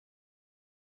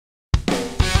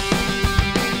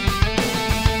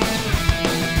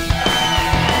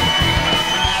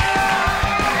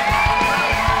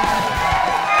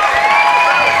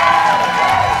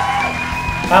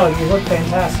Allie, you look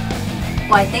fantastic.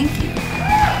 Why, thank you.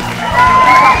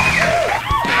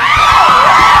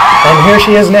 And here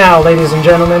she is now, ladies and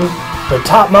gentlemen, the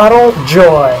top model,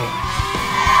 Joy.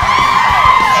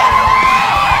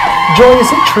 Joy, is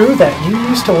it true that you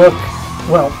used to look,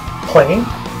 well, plain?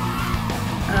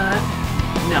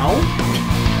 No.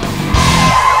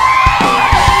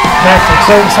 Max, I'm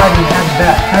so excited to have you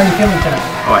back. How are you feeling tonight?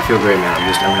 Oh, I feel great, man. I'm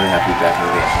really happy to be back.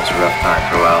 Really, it was a rough time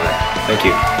for a while there. Thank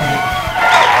you.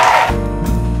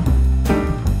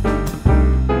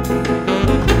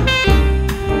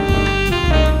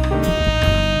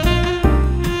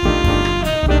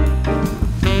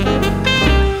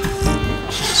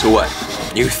 So what?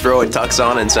 You throw a tux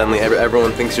on and suddenly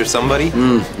everyone thinks you're somebody?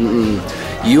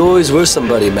 You always were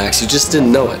somebody, Max. You just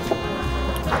didn't know it.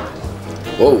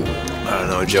 Whoa. I don't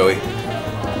know, Joey.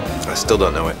 I still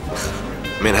don't know it.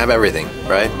 I mean, I have everything,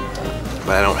 right?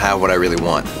 But I don't have what I really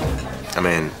want. I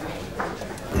mean,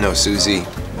 no Suzie,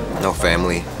 no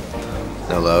family,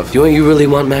 no love. You know what you really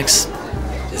want, Max?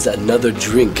 Is another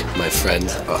drink, my friend.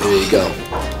 Oh. There you go.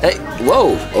 Hey,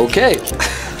 whoa, okay.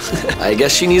 I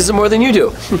guess she needs it more than you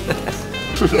do.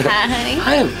 Hi, honey.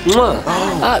 Hi.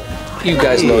 Mwah. You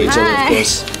guys know each other, of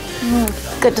course.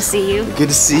 Good to see you. Good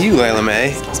to see you, Layla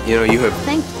May. You know, you have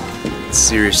Thank you.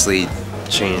 seriously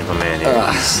changed my man here.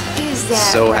 Is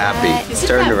that So happy. right? He's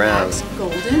turned around.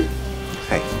 Golden?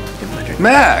 Hey, give him my drink.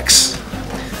 Max!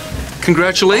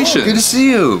 Congratulations. Oh, good to see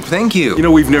you. Thank you. You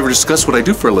know, we've never discussed what I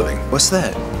do for a living. What's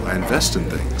that? I invest in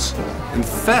things. In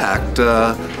fact,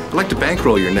 I'd like to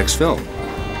bankroll your next film.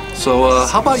 So,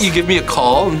 how about you give me a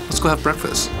call and let's go have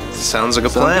breakfast? Sounds like a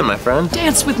plan, my friend.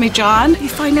 Dance with me, John. You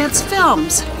finance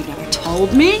films. You never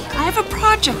told me. I have a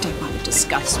project I want to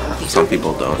discuss with you. Some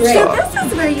people don't. So Stop. this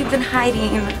is where you've been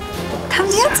hiding. Come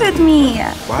dance with me.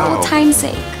 For old time's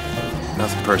sake.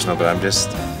 Nothing personal, but I'm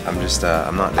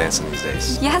not dancing these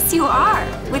days. Yes, you are.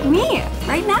 With me.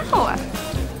 Right now.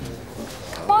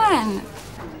 Come on.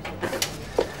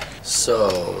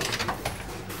 So,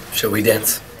 shall we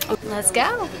dance? Let's go.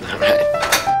 All right.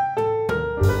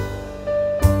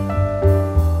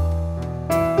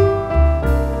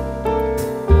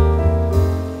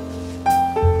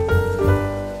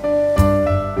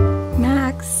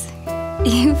 Max,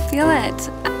 you feel it.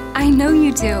 I know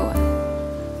you do.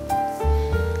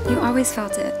 You always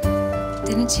felt it,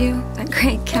 didn't you? That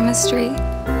great chemistry.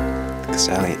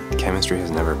 Sally, chemistry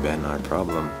has never been our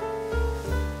problem.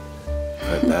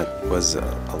 But that was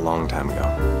a long time ago.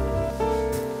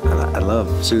 And I love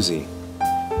Suzie.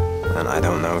 And I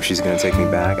don't know if she's gonna take me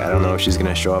back. I don't know if she's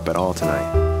gonna show up at all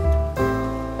tonight.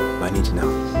 But I need to know.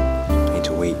 I need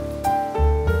to wait.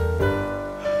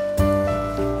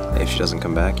 If she doesn't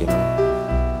come back, you know,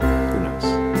 who knows?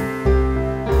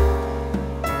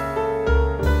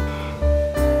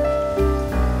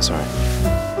 Sorry.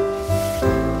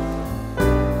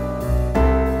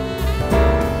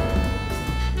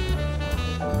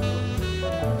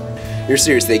 You're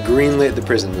serious, they greenlit the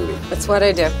prison movie. That's what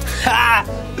I do.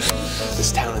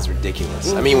 This town is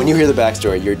ridiculous. I mean, when you hear the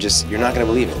backstory, you're not gonna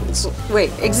believe it.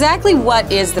 Wait, exactly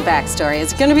what is the backstory?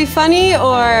 Is it gonna be funny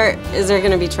or is there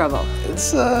gonna be trouble?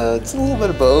 It's a little bit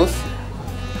of both.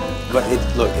 But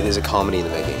look, it is a comedy in the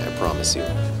making, I promise you.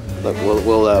 Look,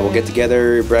 we'll get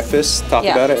together, breakfast, talk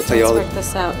about it, I'll tell you all let's work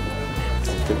this out.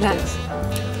 Max,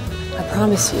 I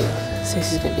promise you,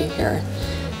 Susie's gonna be here.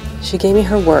 She gave me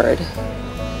her word.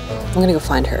 I'm gonna go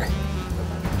find her.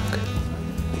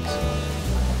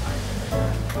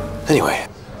 Anyway.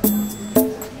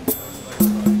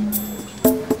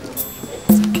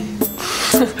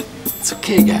 It's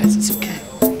okay, guys. It's okay.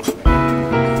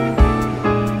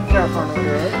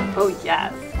 Oh,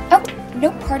 yes. Oh,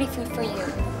 no party food for you.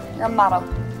 You're a model.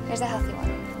 Here's a healthy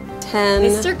one. 10.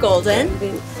 Mr. Golden,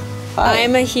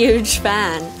 I'm a huge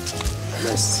fan. Nice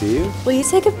to see you. Will you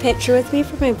take a picture with me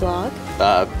for my blog?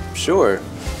 Sure.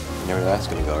 You never know that's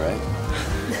gonna go, right?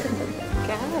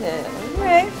 Got it. All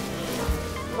right.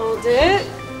 Hold it.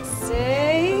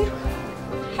 Say,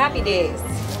 happy days.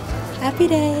 Happy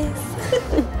days.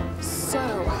 So,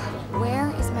 where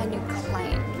is my new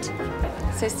client?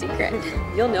 So secret.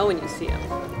 You'll know when you see him.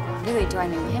 Really, do I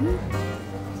know him?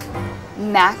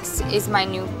 Max is my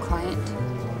new client.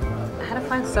 I had to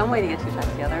find some way to get you back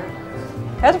together.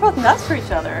 You guys are both nuts for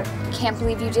each other. Can't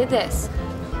believe you did this.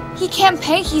 He can't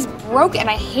pay, he's broke, and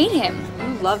I hate him.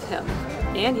 You love him.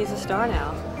 And he's a star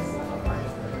now.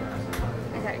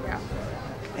 I gotta go.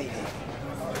 Hey.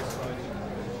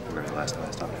 Remember the last time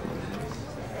I stopped for a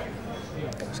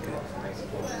minute? That was good.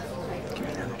 Give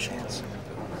me another chance.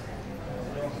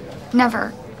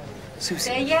 Never. Suzie.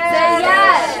 Say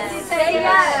yes! Say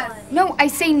yes! No, I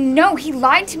say no. He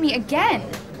lied to me again.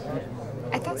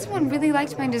 I thought everyone really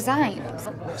liked my design.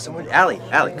 Allie,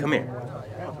 come here.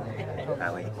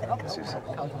 Allie, Susie.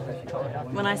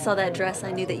 When I saw that dress,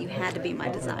 I knew that you had to be my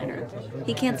designer.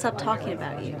 He can't stop talking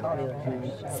about you.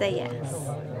 Say yes.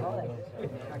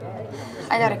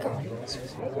 I gotta go.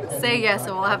 Say yes,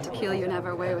 or we'll have to kill you and have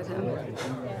our way with him.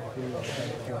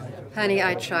 Honey,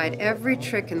 I tried every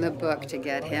trick in the book to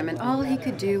get him, and all he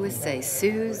could do was say,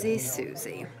 Suzie,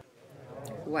 Suzie.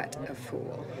 What a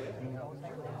fool.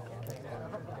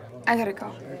 I gotta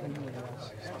go.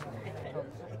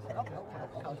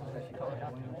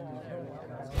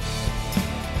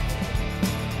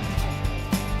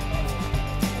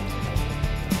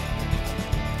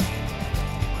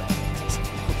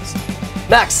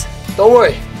 Max, don't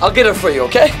worry. I'll get her for you,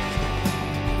 okay?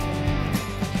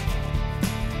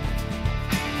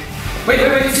 Wait.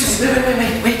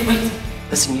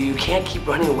 Listen, you can't keep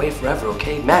running away forever,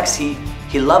 okay? Max, he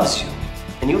loves you.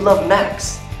 And you love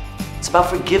Max. It's about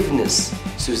forgiveness,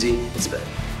 Suzie. It's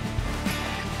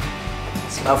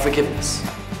about forgiveness.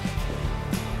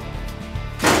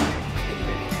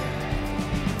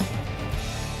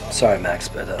 Sorry, Max,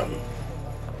 but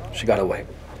she got away.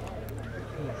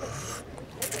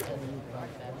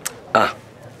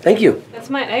 Thank you.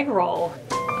 That's my egg roll.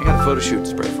 I got a photo shoot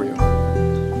spread for you.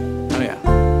 Oh yeah,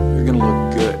 you're gonna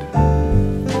look good.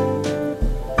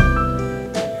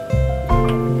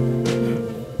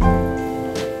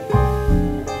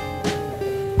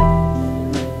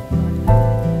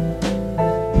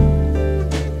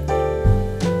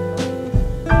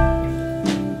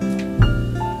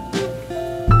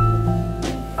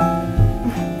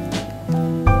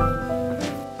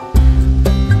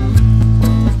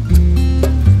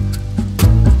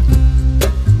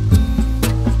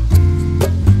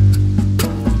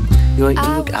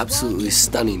 You look absolutely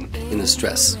stunning in this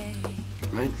dress,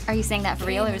 right? Are you saying that for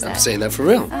real, or is that? I'm saying that for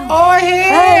real. Oh,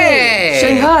 hey!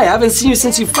 Shanghai, I haven't seen you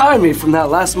since you fired me from that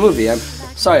last movie. I'm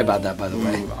sorry about that, by the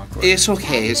way. It's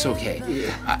okay.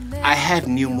 I have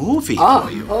new movie for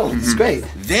you. Oh, it's great.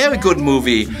 Very good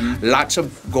movie. Lots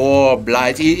of gore,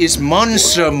 blood. It's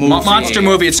monster movie. Monster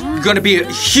movie. It's going to be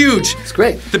huge. It's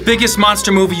great. The biggest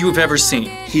monster movie you've ever seen.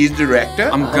 He's director.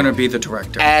 I'm going to be the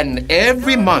director. And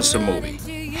every monster movie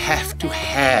have to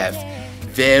have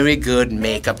very good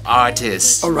makeup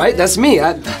artists. All right, that's me.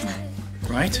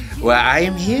 Right? Well, I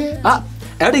am here.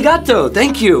 Arigato,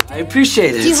 thank you. I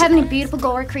appreciate it. Do you have any beautiful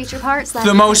gore creature parts?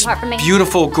 The most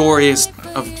beautiful, goriest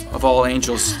of all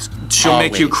angels. She'll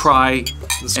make you cry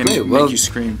and make you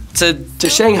scream. To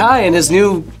Shanghai and his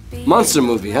new monster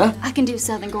movie, huh? I can do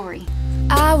Southern gory.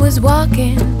 I was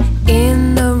walking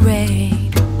in the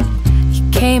rain.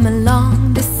 You came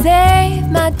along to save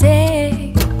my day.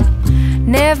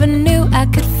 Never knew I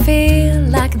could feel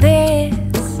like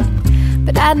this,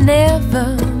 but I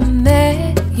never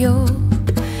met your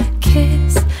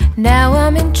kiss. Now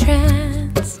I'm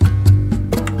entranced.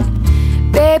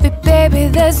 Baby,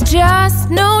 there's just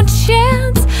no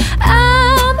chance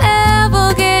I'm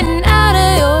ever getting out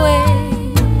of your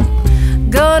way.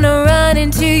 Gonna run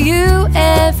into you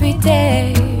every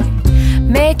day.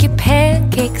 Make you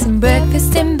pancakes and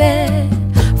breakfast in bed.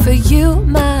 For you,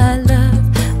 my love,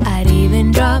 I'd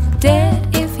even drop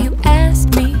dead if you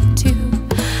asked me to.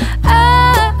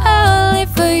 I'll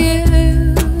live for you.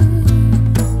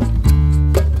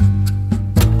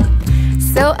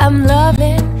 So I'm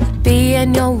loving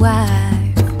being your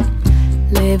wife,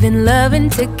 living, loving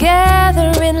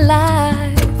together in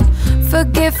life.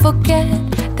 Forget,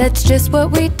 that's just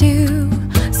what we do.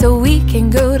 So we can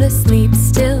go to sleep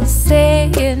still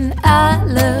saying I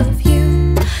love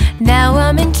you. Now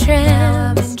I'm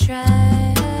entranced.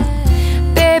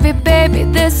 Baby,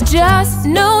 there's just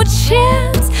no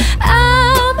chance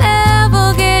I'm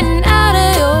ever getting out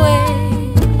of your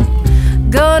way.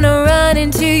 Gonna run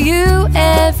into you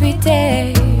every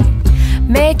day.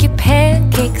 Make you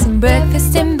pancakes and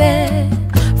breakfast in bed.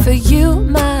 For you,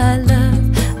 my